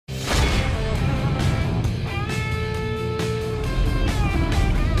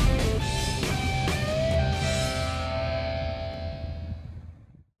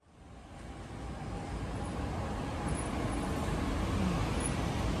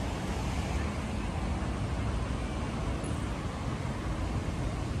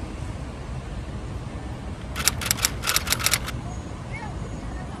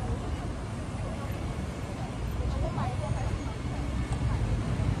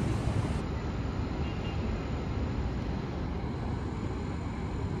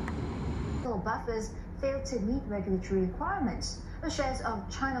natural buffers failed to meet regulatory requirements. The shares of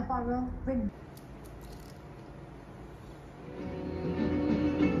China Huarong remain.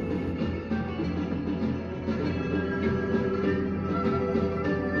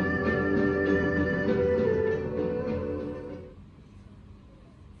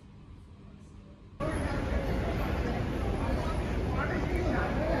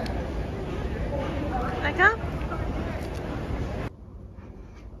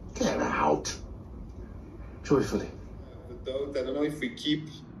 Get out. Joyfully. The doubt, I don't know if we keep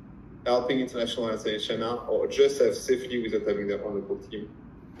helping internationalization now or just have safely without having them on the book team.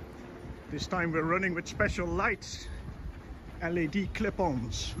 This time we're running with special lights, LED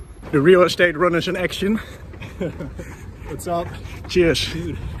clip-ons. The real estate runners in action. What's up? Cheers.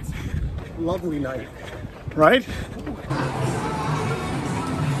 Dude, lovely night. Right?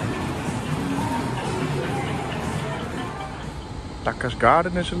 Taka's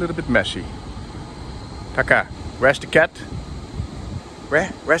garden is a little bit messy. Taka, where's the cat?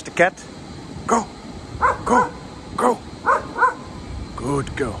 Where's the cat? Go! Go! Go!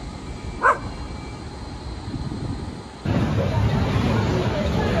 Good girl.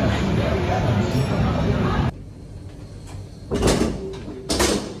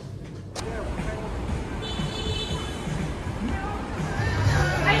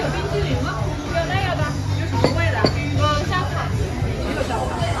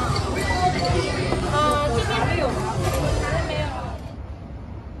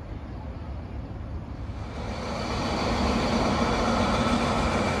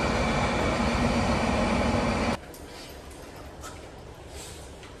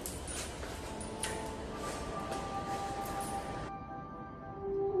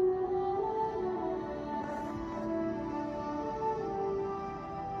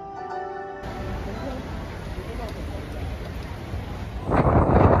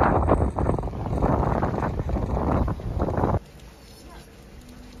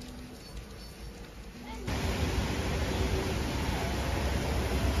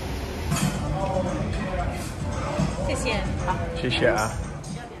谢谢啊。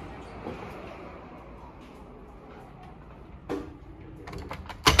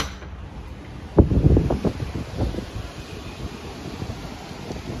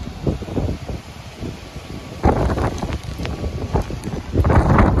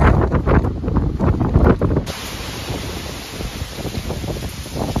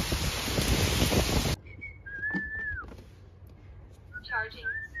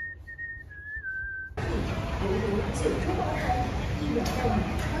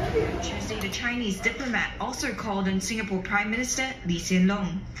Tuesday, the Chinese diplomat also called on Singapore Prime Minister Lee Hsien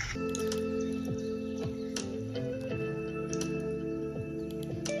Loong.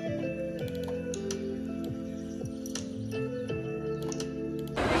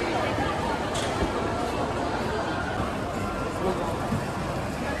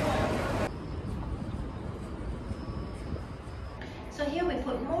 So here we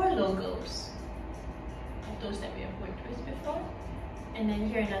put more logos of those that we have worked with before. And then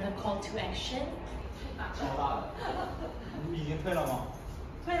here another call to action. 已经退了吗？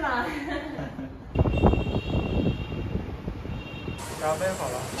退了。咖啡好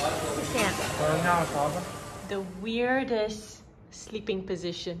了。谢谢。等一下勺子。The weirdest sleeping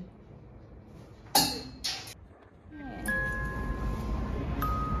position.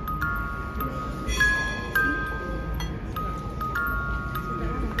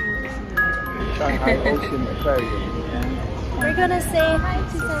 Shanghai Ocean Aquarium. We're gonna say hi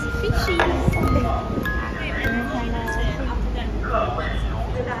to some fishies.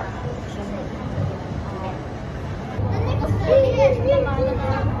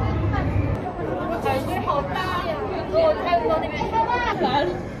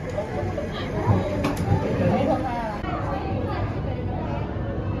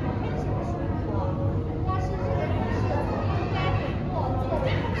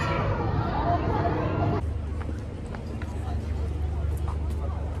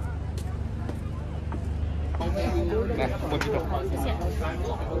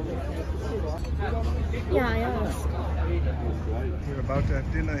 We're about to have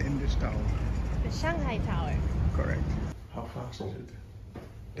dinner in this tower. The Shanghai Tower. Correct. How fast is it?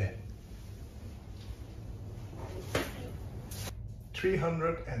 There.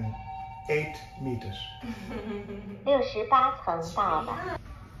 308 meters. 68层大吧。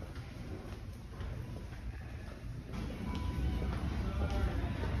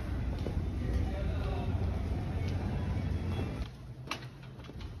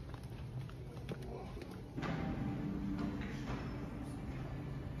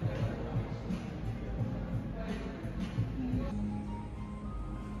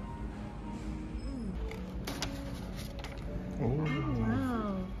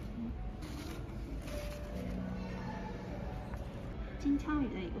鱼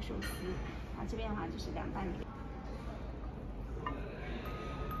的一个寿司。然后这边的话就是凉拌鱼。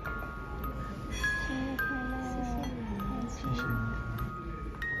生日快乐！谢谢你。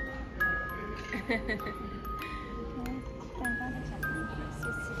蛋糕的小朋友，谢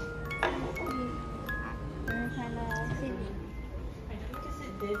谢。好，生日快乐！谢谢你。这是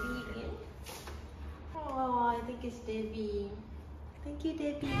Debbie。Oh, I think it's Debbie. Thank you,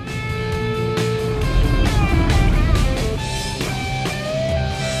 Debbie.